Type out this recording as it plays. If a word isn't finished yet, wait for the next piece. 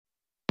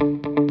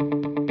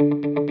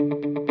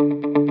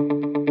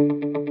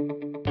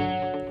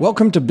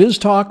Welcome to Biz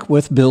Talk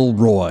with Bill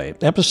Roy,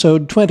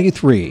 episode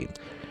 23.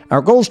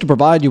 Our goal is to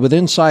provide you with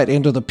insight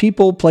into the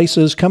people,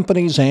 places,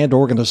 companies, and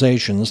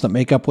organizations that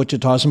make up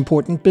Wichita's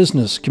important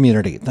business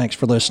community. Thanks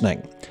for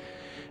listening.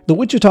 The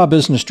Wichita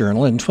Business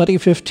Journal in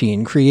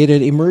 2015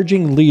 created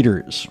Emerging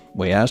Leaders.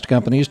 We asked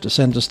companies to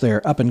send us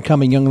their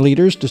up-and-coming young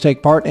leaders to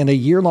take part in a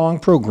year-long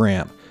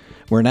program.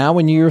 We're now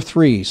in year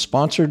 3,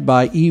 sponsored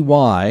by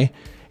EY.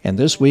 And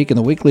this week in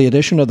the weekly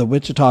edition of the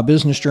Wichita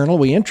Business Journal,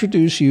 we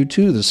introduce you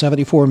to the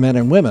 74 men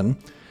and women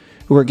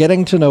who are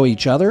getting to know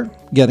each other,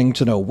 getting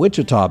to know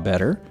Wichita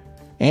better,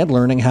 and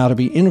learning how to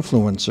be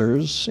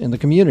influencers in the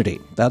community.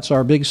 That's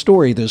our big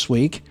story this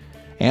week,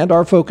 and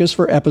our focus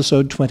for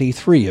episode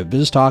 23 of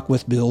Biz Talk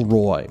with Bill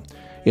Roy.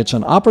 It's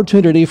an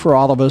opportunity for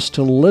all of us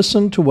to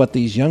listen to what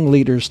these young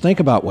leaders think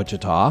about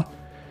Wichita,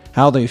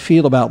 how they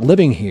feel about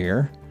living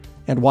here,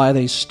 and why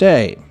they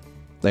stay.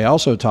 They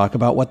also talk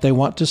about what they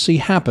want to see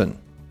happen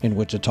in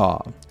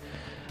Wichita.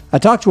 I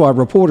talked to our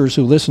reporters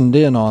who listened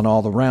in on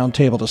all the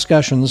roundtable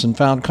discussions and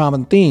found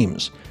common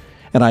themes.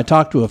 And I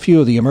talked to a few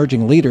of the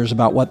emerging leaders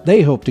about what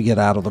they hope to get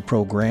out of the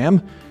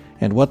program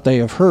and what they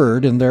have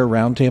heard in their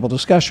roundtable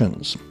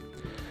discussions.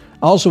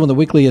 Also in the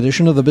weekly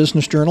edition of the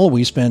Business Journal,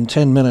 we spend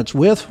 10 minutes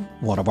with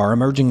one of our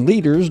emerging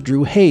leaders,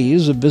 Drew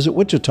Hayes of Visit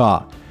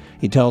Wichita.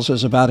 He tells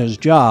us about his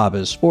job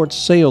as sports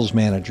sales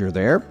manager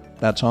there.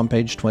 That's on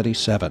page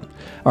 27.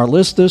 Our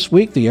list this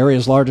week, the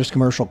area's largest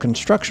commercial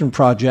construction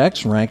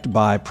projects ranked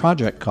by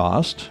project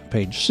cost,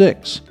 page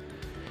 6.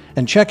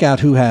 And check out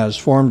who has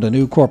formed a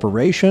new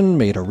corporation,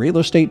 made a real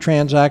estate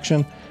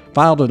transaction,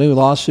 filed a new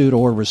lawsuit,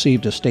 or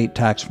received a state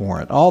tax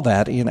warrant. All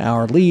that in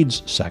our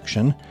leads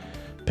section,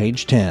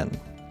 page 10.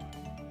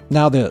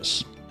 Now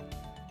this.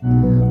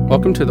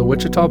 Welcome to the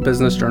Wichita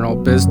Business Journal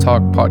Biz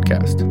Talk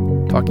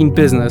podcast. Talking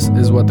business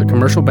is what the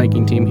commercial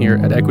banking team here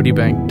at Equity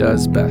Bank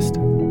does best.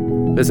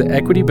 Visit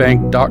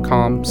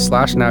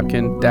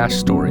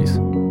equitybank.com/napkin-stories.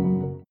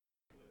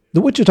 The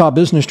Wichita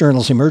Business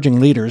Journal's emerging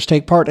leaders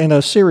take part in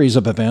a series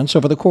of events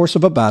over the course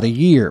of about a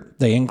year.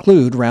 They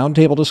include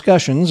roundtable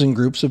discussions in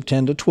groups of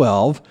 10 to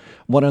 12,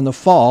 one in the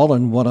fall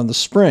and one in the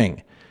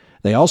spring.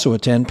 They also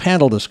attend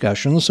panel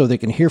discussions so they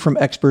can hear from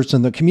experts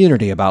in the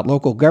community about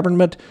local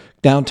government,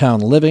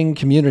 downtown living,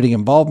 community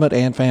involvement,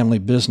 and family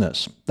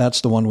business.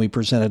 That's the one we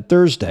presented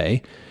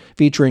Thursday,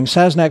 featuring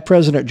Sasnak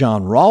President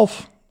John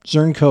Rolfe,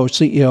 Zernco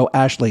CEO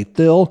Ashley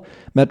Thill,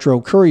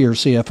 Metro Courier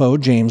CFO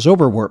James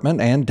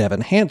Oberwertman, and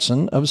Devin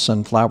Hansen of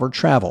Sunflower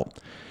Travel.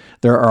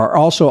 There are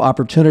also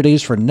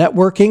opportunities for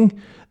networking.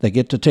 They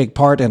get to take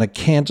part in a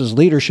Kansas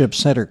Leadership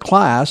Center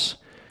class,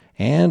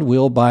 and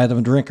we'll buy them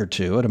a drink or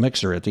two at a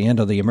mixer at the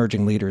end of the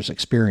Emerging Leaders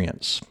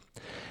experience.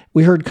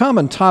 We heard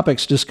common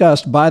topics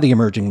discussed by the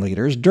emerging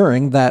leaders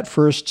during that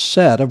first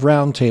set of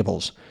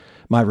roundtables.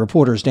 My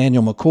reporters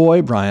Daniel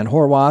McCoy, Brian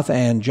Horwath,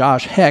 and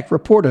Josh Heck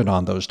reported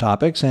on those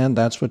topics, and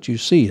that's what you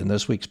see in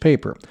this week's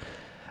paper.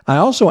 I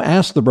also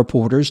asked the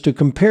reporters to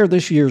compare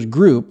this year's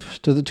group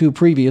to the two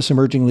previous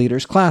Emerging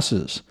Leaders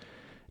classes.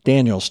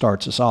 Daniel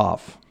starts us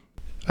off.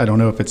 I don't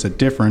know if it's a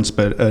difference,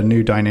 but a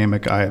new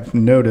dynamic I've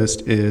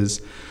noticed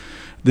is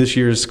this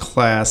year's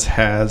class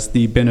has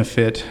the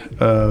benefit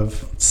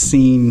of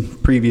seeing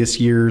previous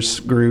years'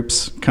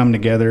 groups come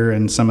together,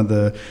 and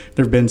there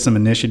have been some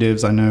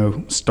initiatives I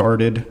know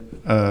started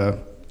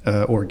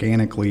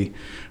organically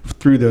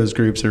through those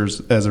groups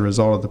as a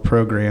result of the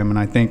program. And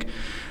I think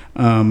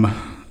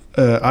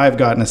I've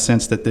gotten a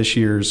sense that this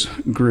year's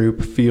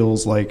group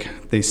feels like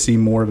they see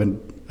more of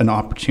an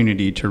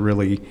opportunity to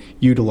really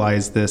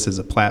utilize this as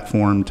a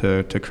platform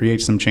to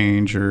create some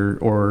change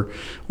or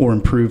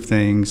improve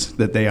things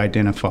that they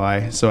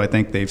identify. So I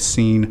think they've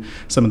seen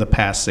some of the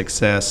past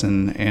success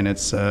and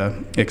it's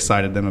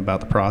excited them about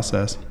the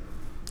process.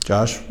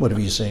 Josh, what have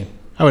you seen?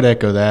 I would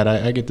echo that.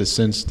 I get the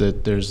sense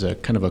that there's a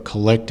kind of a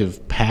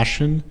collective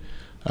passion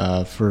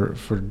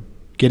for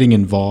getting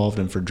involved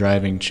and for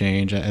driving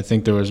change. I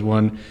think there was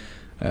one,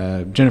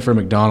 Jennifer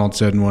McDonald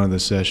said in one of the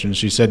sessions,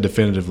 she said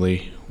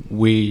definitively,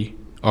 we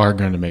are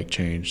going to make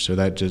change. So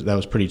that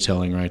was pretty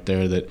telling right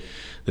there that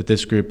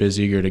this group is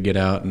eager to get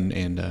out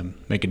and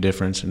make a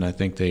difference. And I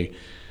think they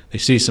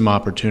see some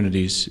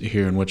opportunities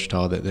here in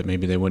Wichita that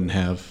maybe they wouldn't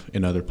have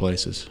in other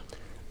places.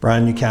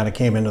 Brian, you kind of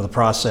came into the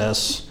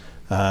process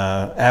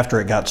after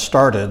it got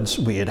started.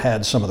 We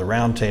had some of the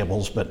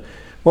roundtables, but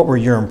what were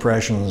your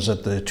impressions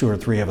at the two or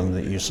three of them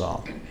that you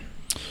saw?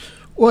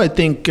 Well, I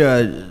think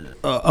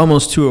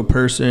almost to a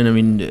person, I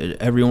mean,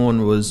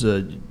 everyone was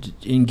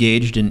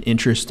engaged and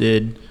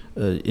interested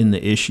in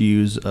the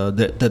issues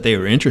that they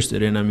were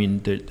interested in. I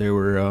mean, there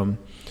were,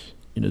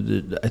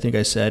 I think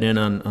I sat in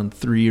on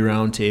 3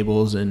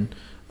 roundtables, and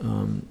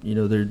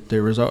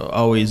there was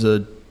always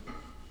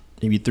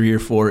maybe 3 or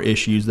 4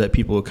 issues that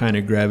people would kind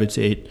of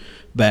gravitate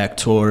back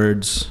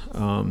towards.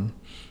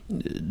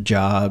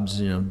 Jobs,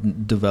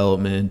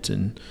 development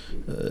and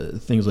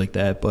things like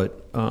that,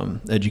 but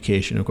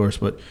education, of course.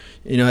 But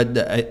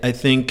I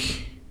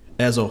think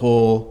as a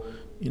whole,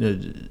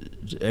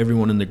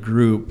 everyone in the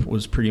group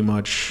was pretty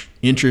much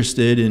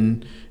interested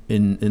in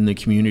in the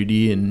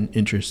community and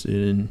interested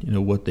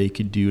in what they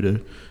could do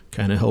to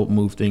kind of help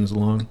move things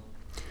along.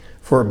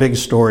 For a big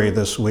story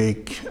this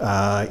week,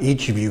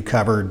 each of you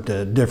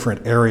covered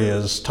different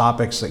areas,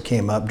 topics that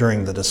came up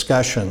during the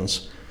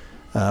discussions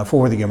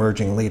for the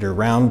Emerging Leader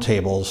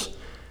Roundtables.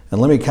 And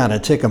let me kind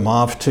of tick them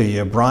off to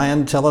you.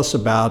 Brian, tell us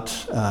about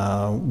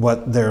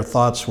what their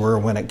thoughts were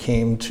when it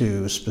came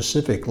to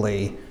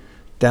specifically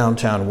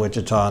downtown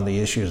Wichita and the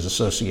issues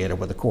associated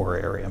with the core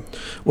area.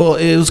 Well,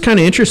 it was kind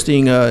of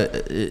interesting,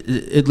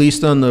 at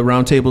least on the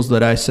roundtables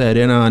that I sat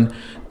in on.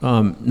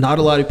 Not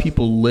a lot of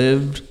people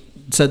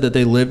said that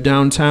they lived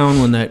downtown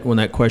when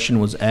that question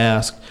was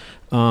asked.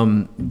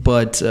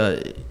 But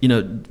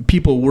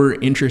people were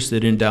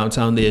interested in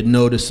downtown. They had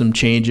noticed some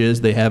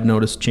changes. They have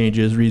noticed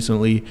changes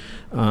recently.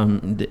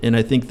 And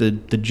I think the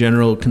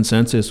general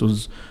consensus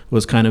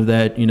was kind of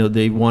that,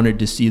 they wanted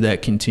to see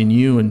that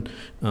continue. And,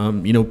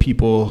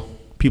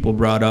 people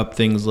brought up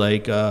things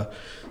like,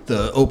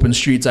 the Open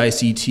Streets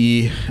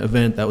ICT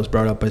event that was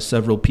brought up by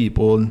several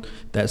people, and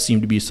that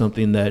seemed to be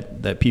something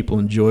that people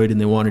enjoyed,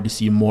 and they wanted to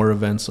see more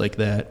events like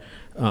that.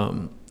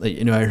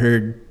 I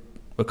heard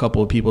a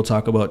couple of people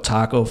talk about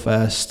Taco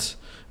Fest,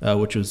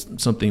 which was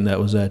something that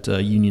was at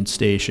Union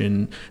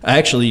Station. I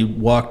actually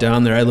walked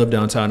down there. I live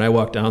downtown. I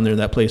walked down there, and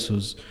that place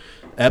was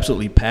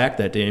absolutely packed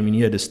that day. I mean,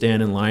 you had to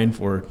stand in line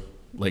for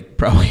like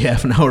probably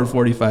half an hour,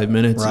 45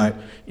 minutes. Right.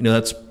 And,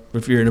 that's,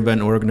 if you're an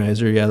event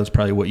organizer, that's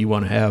probably what you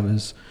want to have.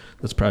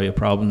 That's probably a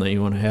problem that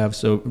you want to have.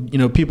 So,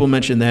 people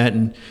mentioned that,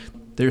 and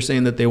they're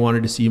saying that they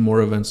wanted to see more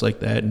events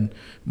like that and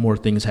more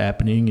things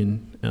happening.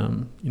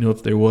 And,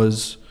 if there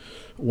was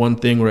one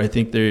thing where I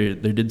think there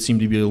did seem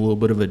to be a little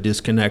bit of a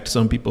disconnect,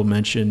 some people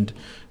mentioned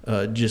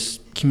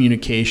just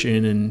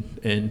communication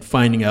and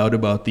finding out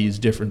about these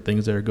different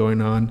things that are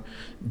going on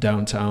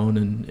downtown.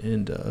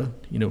 And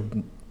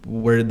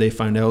where did they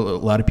find out? A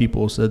lot of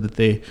people said that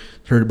they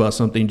heard about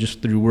something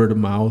just through word of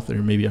mouth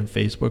or maybe on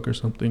Facebook or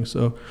something.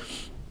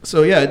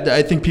 So yeah,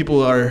 I think people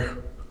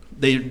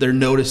they're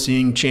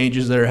noticing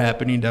changes that are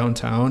happening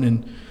downtown,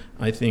 and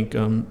I think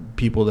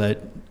people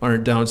that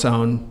aren't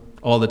downtown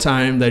all the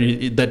time,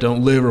 that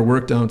don't live or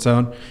work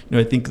downtown,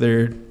 I think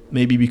they're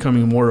maybe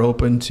becoming more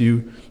open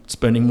to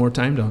spending more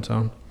time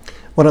downtown.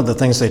 One of the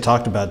things they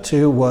talked about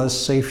too was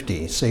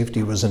safety.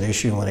 Safety was an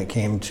issue when it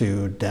came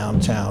to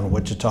downtown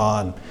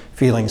Wichita and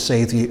feeling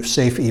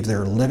safe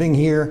either living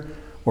here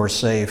or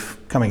safe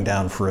coming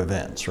down for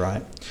events,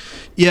 right?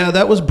 Yeah,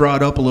 that was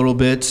brought up a little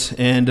bit,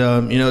 and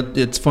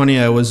it's funny.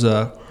 I was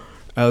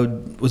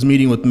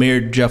meeting with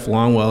Mayor Jeff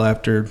Longwell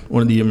after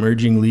one of the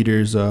Emerging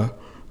Leaders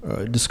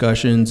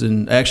discussions,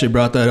 and I actually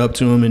brought that up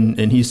to him,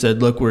 and he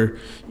said, "Look,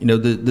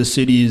 the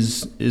city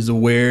is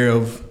aware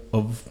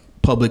of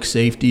public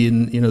safety,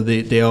 and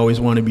they always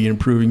want to be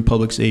improving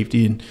public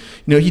safety." And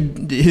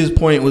his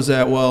point was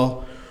that,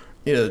 well,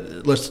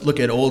 let's look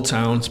at Old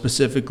Town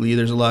specifically.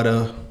 There's a lot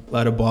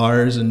of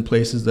bars and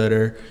places that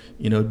are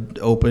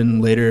open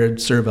later,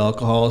 serve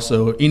alcohol.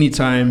 So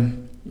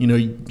anytime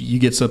you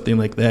get something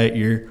like that,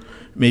 you're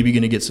maybe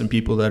going to get some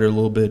people that are a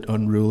little bit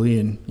unruly.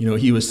 And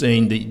he was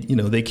saying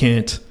that they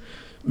can't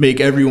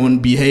make everyone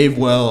behave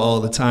well all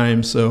the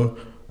time. So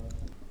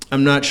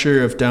I'm not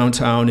sure if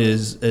downtown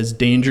is as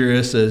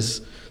dangerous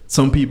as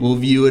some people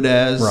view it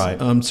as. Right.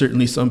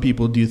 Certainly some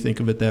people do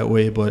think of it that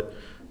way, but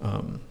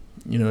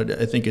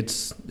I think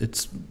it's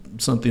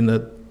something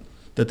that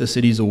the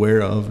city's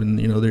aware of, and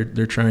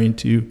they're trying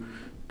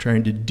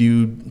to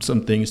do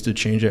some things to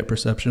change that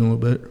perception a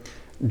little bit.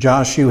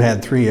 Josh, you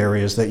had 3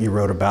 areas that you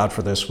wrote about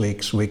for this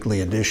week's weekly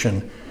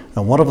edition.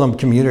 One of them,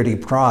 community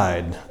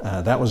pride.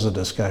 That was a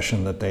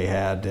discussion that they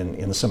had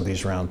in some of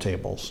these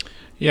roundtables.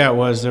 Yeah, it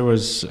was. There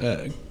was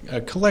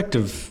a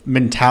collective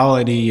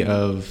mentality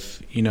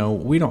of,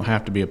 we don't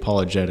have to be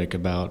apologetic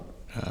about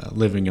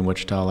living in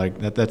Wichita. Like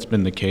that's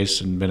been the case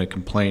and been a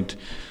complaint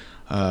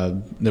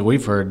that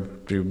we've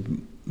heard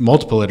through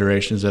multiple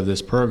iterations of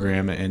this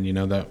program. And,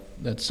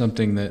 that's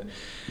something that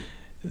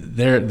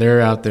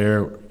they're out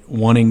there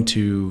wanting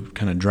to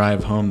kind of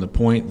drive home the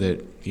point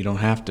that you don't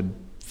have to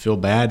feel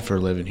bad for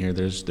living here.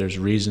 There's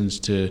reasons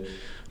to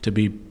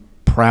be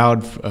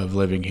proud of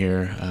living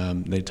here.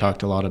 They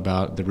talked a lot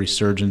about the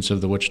resurgence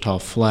of the Wichita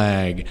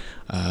flag,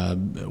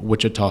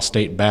 Wichita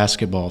State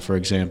basketball, for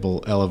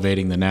example,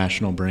 elevating the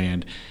national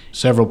brand.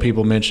 Several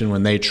people mentioned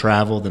when they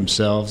travel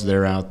themselves,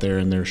 they're out there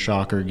in their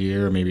Shocker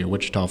gear, or maybe a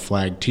Wichita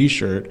flag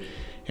T-shirt,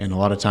 and a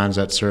lot of times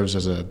that serves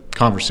as a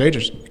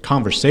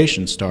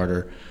conversation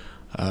starter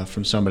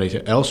from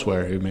somebody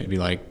elsewhere who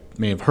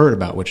may have heard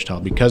about Wichita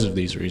because of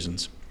these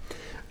reasons.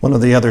 One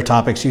of the other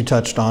topics you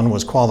touched on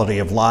was quality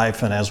of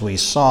life, and as we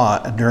saw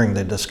during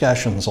the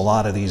discussions, a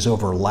lot of these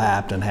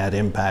overlapped and had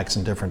impacts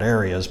in different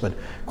areas, but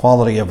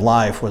quality of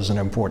life was an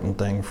important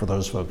thing for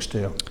those folks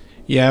too.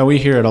 Yeah, we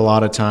hear it a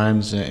lot of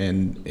times,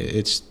 and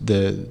it's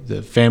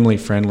the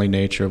family-friendly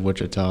nature of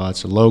Wichita.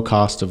 It's a low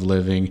cost of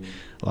living.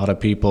 A lot of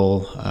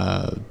people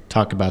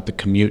talk about the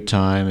commute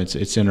time.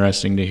 It's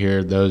interesting to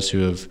hear those who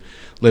have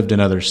lived in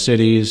other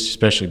cities,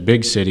 especially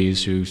big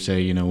cities, who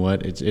say, you know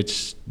what,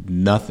 it's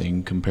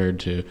nothing compared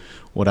to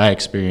what I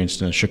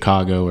experienced in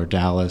Chicago or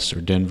Dallas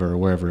or Denver or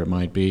wherever it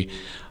might be.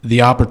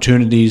 The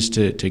opportunities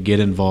to get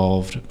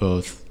involved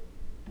both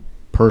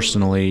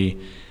personally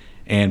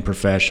and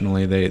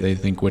professionally, they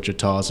think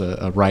Wichita is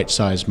a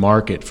right-sized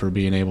market for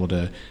being able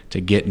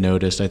to get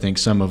noticed. I think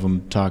some of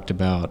them talked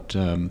about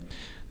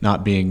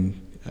not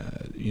being,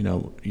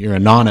 you're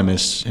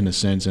anonymous in a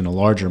sense in a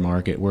larger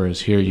market,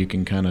 whereas here you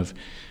can kind of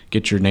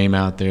get your name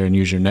out there and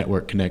use your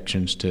network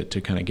connections to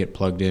kind of get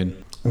plugged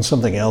in. And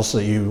something else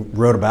that you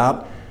wrote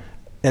about,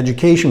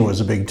 education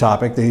was a big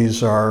topic.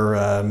 These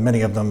are,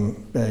 many of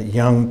them,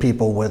 young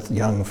people with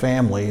young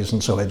families,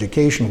 and so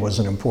education was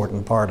an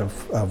important part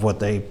of what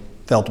they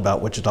felt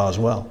about Wichita as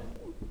well.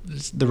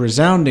 The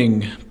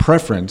resounding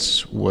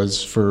preference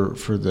was for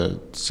the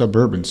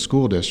suburban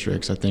school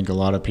districts. I think a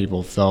lot of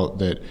people felt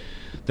that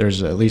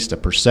there's at least a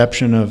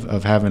perception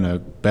of having a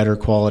better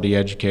quality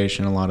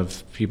education. A lot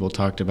of people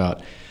talked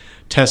about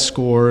test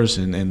scores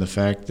and the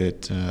fact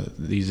that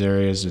these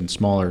areas in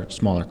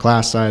smaller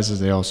class sizes,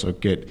 they also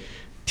get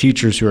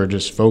teachers who are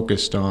just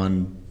focused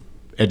on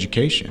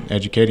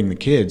educating the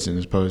kids,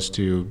 as opposed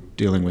to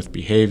dealing with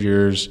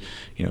behaviors,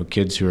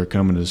 kids who are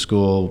coming to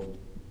school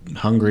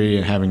hungry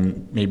and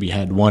having maybe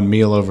had one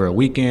meal over a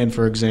weekend,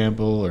 for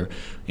example, or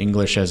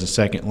English as a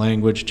second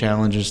language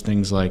challenges,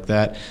 things like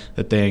that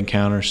they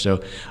encounter.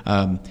 So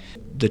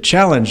the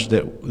challenge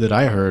that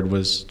I heard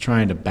was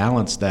trying to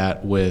balance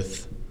that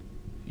with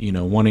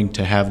wanting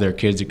to have their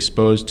kids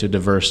exposed to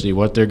diversity,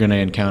 what they're going to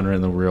encounter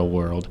in the real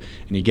world.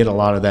 And you get a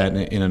lot of that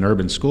in an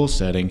urban school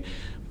setting,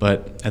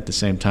 but at the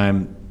same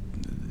time,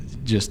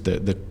 just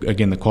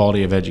the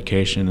quality of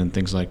education and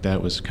things like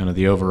that was kind of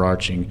the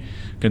overarching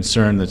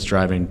concern that's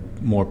driving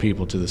more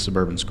people to the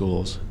suburban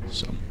schools.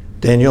 So,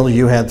 Daniel,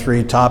 you had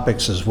 3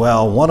 topics as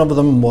well. One of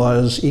them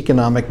was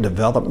economic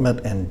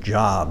development and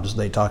jobs.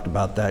 They talked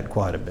about that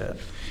quite a bit.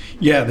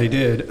 Yeah, they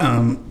did.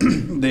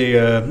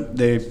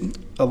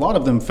 A lot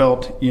of them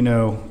felt,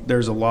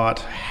 there's a lot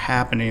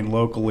happening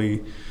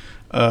locally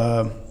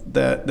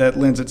that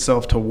lends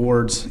itself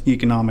towards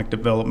economic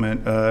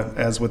development.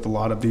 As with a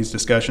lot of these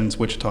discussions,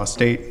 Wichita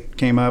State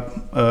came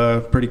up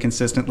pretty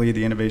consistently.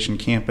 The Innovation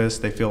Campus,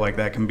 they feel like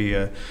that can be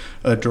a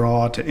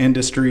draw to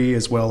industry,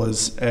 as well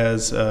as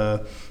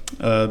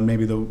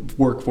maybe the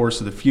workforce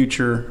of the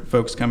future,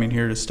 folks coming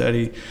here to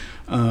study.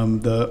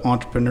 The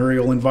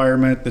entrepreneurial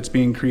environment that's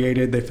being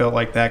created, they felt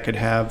like that could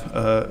have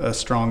a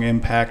strong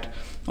impact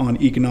on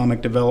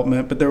economic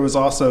development. But there was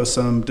also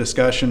some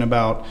discussion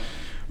about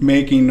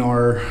making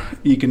our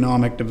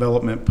economic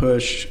development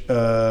push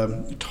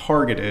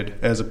targeted,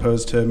 as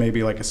opposed to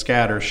maybe like a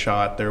scatter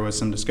shot. There was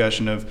some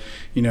discussion of,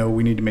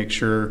 we need to make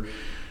sure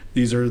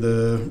these are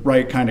the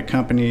right kind of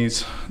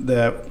companies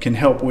that can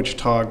help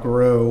Wichita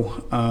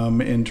grow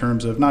in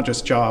terms of not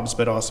just jobs,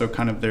 but also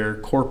kind of their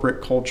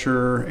corporate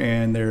culture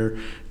and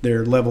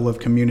their level of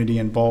community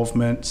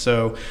involvement.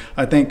 So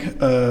I think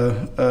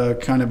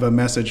kind of a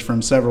message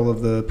from several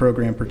of the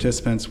program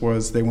participants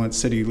was they want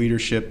city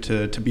leadership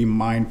to be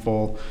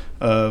mindful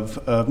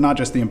of not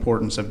just the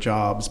importance of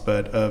jobs,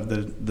 but of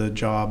the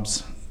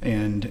jobs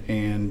and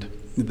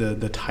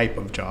the type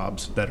of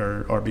jobs that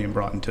are being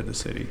brought into the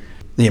city.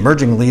 The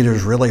emerging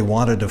leaders really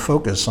wanted to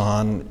focus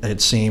on, it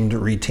seemed,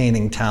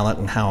 retaining talent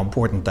and how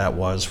important that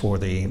was for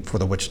the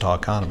Wichita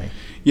economy.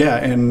 Yeah,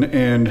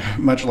 and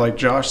much like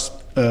Josh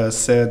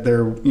said,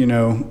 there,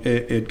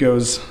 it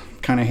goes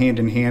kind of hand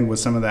in hand with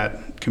some of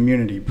that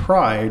community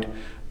pride.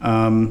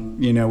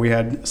 We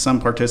had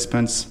some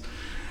participants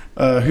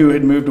who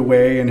had moved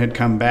away and had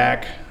come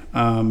back.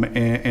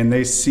 And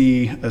they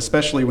see,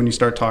 especially when you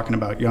start talking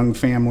about young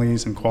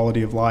families and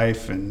quality of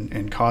life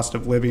and cost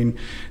of living,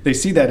 they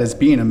see that as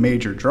being a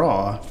major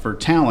draw for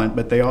talent,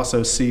 but they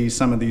also see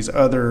some of these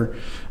other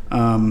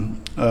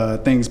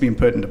things being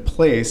put into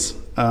place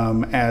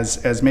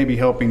as maybe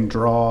helping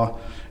draw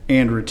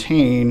and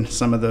retain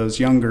some of those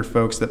younger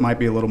folks that might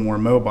be a little more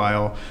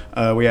mobile.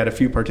 We had a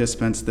few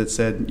participants that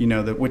said,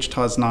 that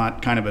Wichita's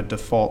not kind of a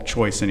default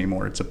choice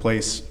anymore. It's a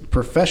place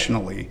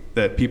professionally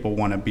that people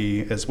want to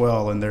be as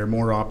well, and there are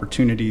more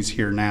opportunities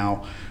here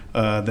now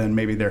than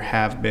maybe there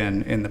have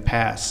been in the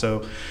past.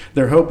 So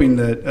they're hoping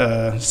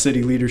that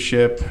city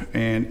leadership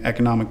and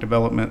economic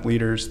development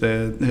leaders,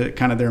 the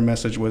kind of their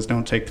message was,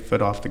 don't take the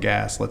foot off the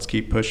gas. Let's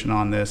keep pushing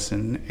on this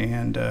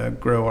and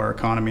grow our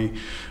economy,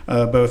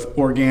 both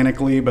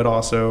organically, but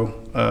also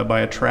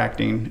by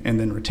attracting and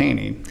then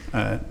retaining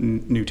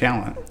new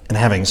talent. And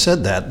having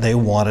said that, they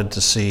wanted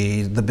to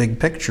see the big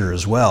picture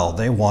as well.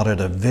 They wanted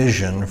a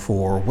vision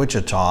for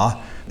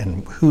Wichita,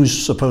 and who's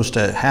supposed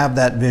to have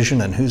that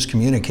vision and who's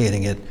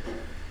communicating it.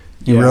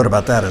 You wrote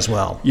about that as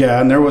well. Yeah,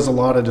 and there was a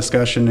lot of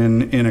discussion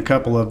in a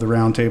couple of the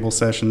roundtable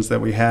sessions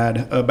that we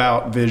had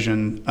about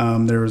vision.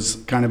 There was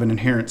kind of an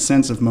inherent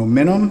sense of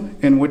momentum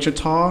in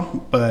Wichita,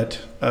 but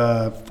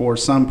for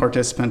some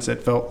participants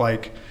it felt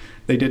like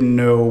they didn't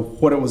know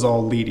what it was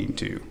all leading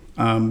to.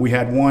 We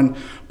had one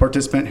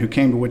participant who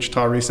came to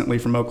Wichita recently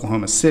from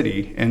Oklahoma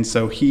City, and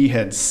so he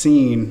had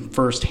seen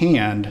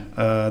firsthand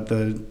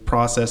the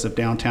process of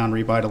downtown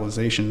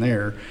revitalization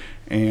there,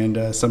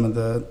 and some of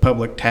the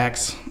public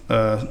tax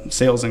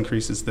sales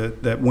increases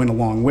that went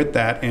along with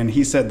that. And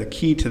he said the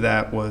key to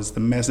that was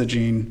the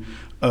messaging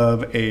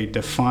of a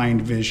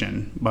defined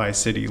vision by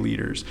city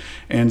leaders.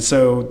 And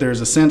so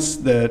there's a sense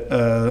that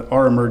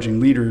our emerging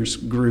leaders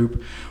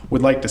group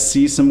would like to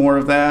see some more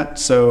of that.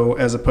 So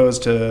as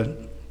opposed to,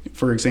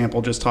 for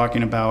example, just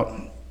talking about,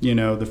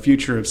 the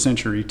future of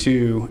Century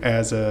 2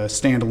 as a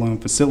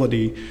standalone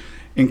facility,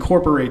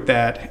 incorporate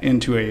that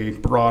into a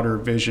broader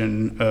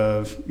vision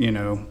of,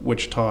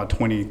 Wichita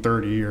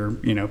 2030, or,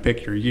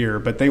 pick your year.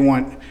 But they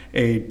want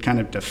a kind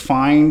of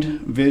defined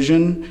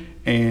vision,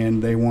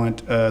 and they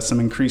want some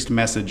increased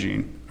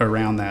messaging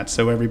around that,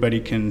 so everybody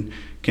can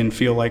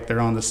feel like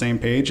they're on the same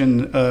page.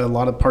 And a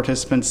lot of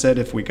participants said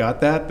if we got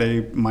that,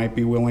 they might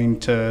be willing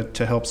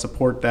to help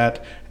support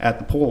that at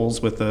the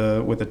polls with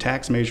a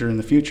tax measure in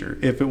the future,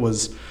 if it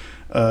was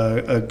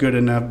a good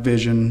enough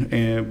vision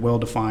and well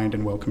defined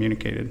and well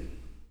communicated.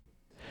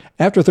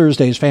 After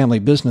Thursday's family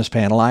business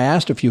panel, I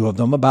asked a few of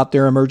them about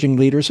their emerging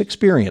leaders'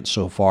 experience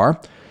so far.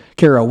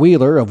 Kara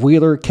Wheeler of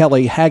Wheeler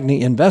Kelly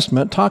Hagney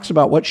Investment talks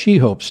about what she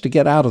hopes to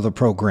get out of the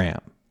program.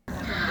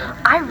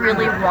 I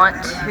really want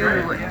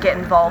to get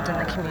involved in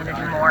the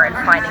community more and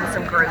finding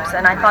some groups,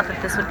 and I thought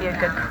that this would be a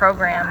good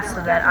program so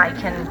that I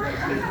can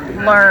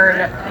learn,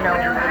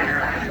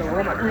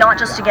 not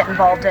just to get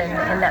involved in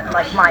that,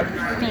 like, my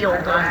field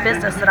of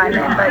business that I'm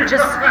in, but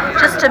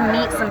just to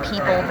meet some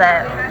people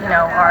that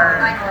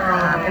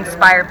are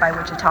inspired by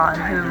Wichita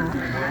and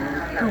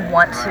who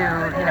want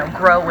to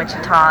grow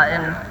Wichita,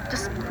 and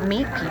just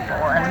meet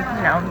people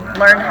and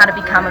learn how to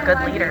become a good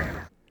leader.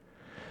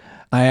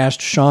 I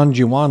asked Sean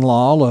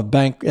Jiwanlal of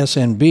Bank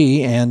SNB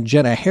and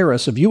Jenna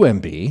Harris of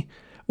UMB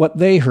what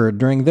they heard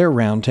during their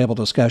roundtable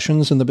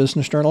discussions in the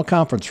Business Journal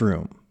conference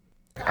room.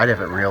 I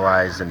didn't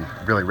realize and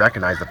really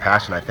recognize the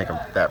passion I think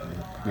that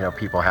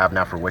people have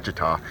now for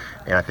Wichita.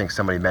 And I think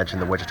somebody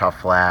mentioned the Wichita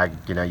flag.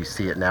 You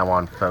see it now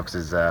on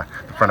the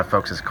front of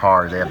folks'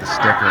 cars. They have the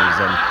stickers,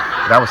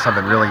 and that was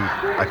something really,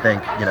 I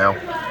think,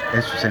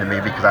 interesting to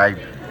me, because I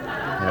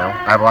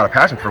have a lot of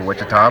passion for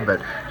Wichita, but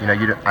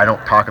I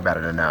don't talk about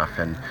it enough,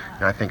 and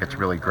I think it's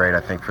really great. I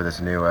think for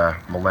this new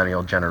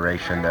millennial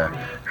generation to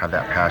have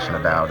that passion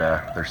about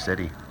their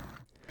city.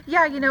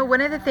 Yeah,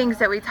 one of the things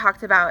that we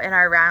talked about in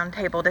our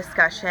roundtable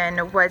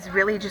discussion was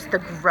really just the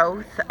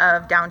growth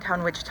of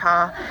downtown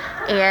Wichita,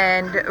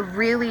 and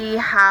really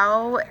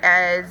how,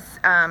 as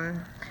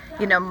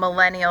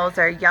millennials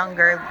or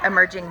younger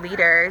emerging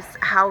leaders,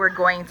 how we're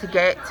going to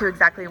get to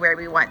exactly where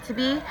we want to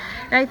be.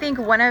 And I think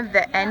one of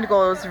the end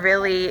goals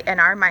really in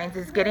our minds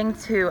is getting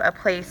to a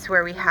place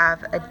where we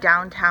have a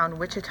downtown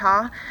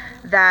Wichita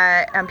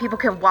that people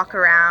can walk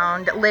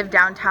around, live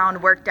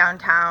downtown, work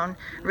downtown,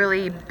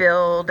 really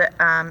build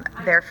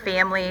their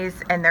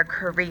families and their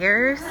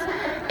careers.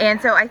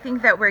 And so I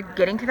think that we're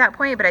getting to that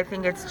point, but I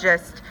think it's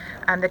just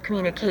the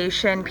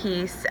communication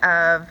piece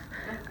of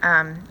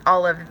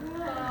all of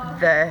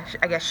the,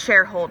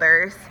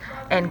 shareholders,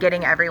 and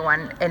getting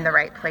everyone in the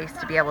right place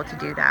to be able to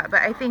do that.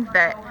 But I think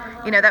that,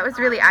 that was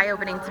really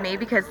eye-opening to me,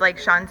 because like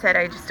Sean said,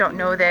 I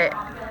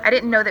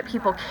didn't know that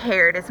people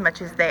cared as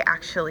much as they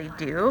actually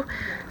do.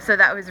 So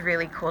that was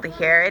really cool to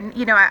hear. And,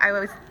 I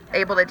was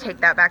able to take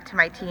that back to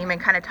my team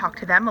and kind of talk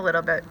to them a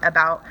little bit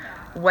about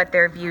what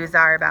their views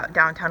are about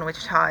downtown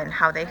Wichita and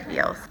how they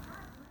feel.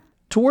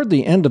 Toward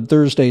the end of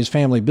Thursday's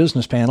family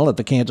business panel at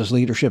the Kansas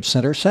Leadership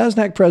Center,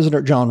 SASNAC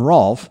President John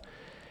Rolfe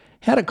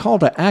had a call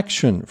to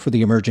action for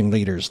the emerging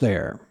leaders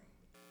there.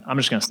 I'm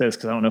just going to say this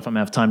because I don't know if I'm going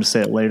to have time to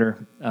say it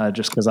later,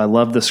 just because I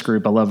love this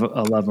group. I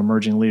love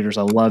emerging leaders.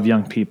 I love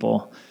young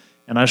people.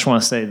 And I just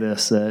want to say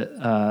this,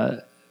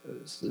 that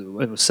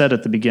it was said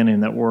at the beginning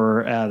that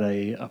we're at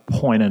a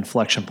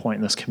inflection point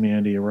in this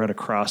community. We're at a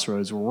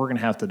crossroads where we're going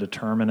to have to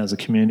determine as a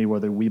community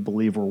whether we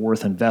believe we're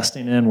worth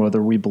investing in,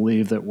 whether we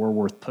believe that we're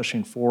worth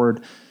pushing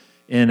forward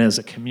in as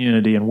a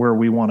community, and where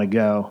we want to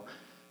go.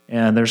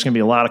 And there's going to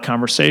be a lot of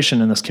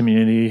conversation in this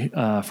community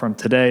from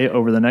today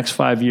over the next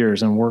 5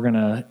 years, and we're going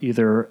to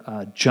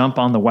either jump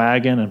on the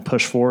wagon and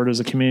push forward as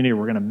a community, or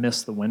we're going to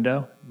miss the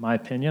window, in my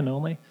opinion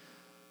only,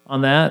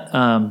 on that.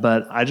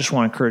 But I just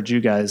want to encourage you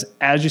guys,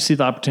 as you see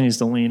the opportunities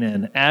to lean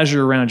in, as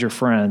you're around your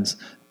friends,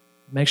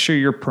 make sure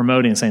you're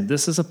promoting and saying,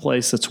 this is a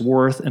place that's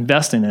worth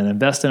investing in.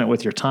 Invest in it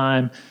with your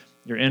time,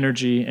 your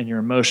energy, and your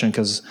emotion,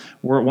 because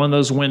we're at one of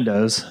those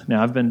windows.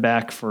 Now, I've been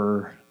back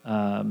for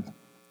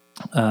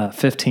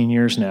 15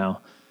 years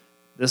now.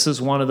 This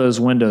is one of those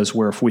windows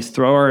where if we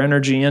throw our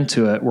energy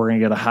into it, we're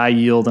going to get a high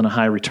yield and a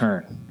high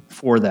return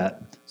for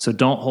that. So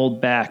don't hold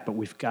back, but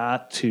we've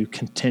got to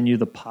continue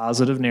the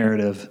positive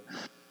narrative,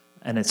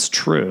 and it's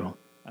true,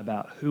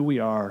 about who we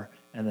are,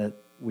 and that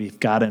we've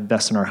got to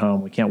invest in our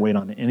home. We can't wait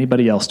on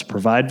anybody else to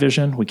provide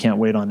vision. We can't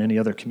wait on any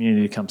other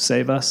community to come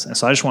save us. And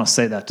so I just want to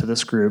say that to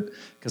this group,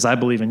 because I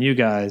believe in you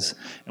guys,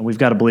 and we've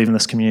got to believe in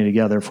this community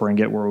together if we're going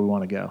to get where we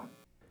want to go.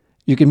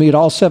 You can meet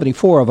all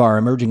 74 of our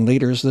emerging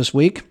leaders this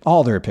week.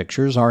 All their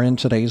pictures are in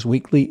today's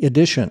weekly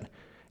edition,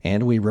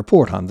 and we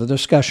report on the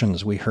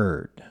discussions we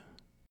heard.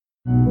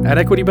 At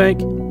Equity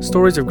Bank,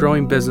 stories of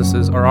growing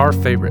businesses are our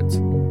favorites,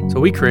 so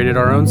we created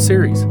our own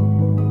series.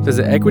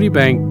 Visit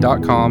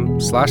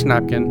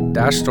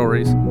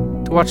equitybank.com/napkin-stories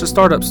to watch the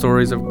startup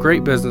stories of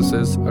great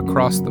businesses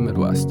across the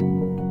Midwest.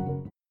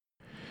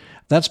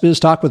 That's Biz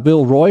Talk with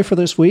Bill Roy for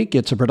this week.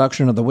 It's a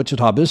production of the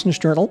Wichita Business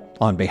Journal.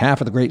 On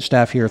behalf of the great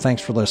staff here,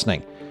 thanks for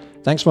listening.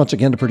 Thanks once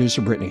again to producer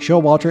Brittany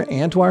Showalter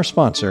and to our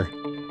sponsor,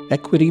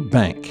 Equity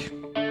Bank.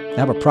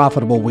 Have a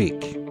profitable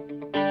week.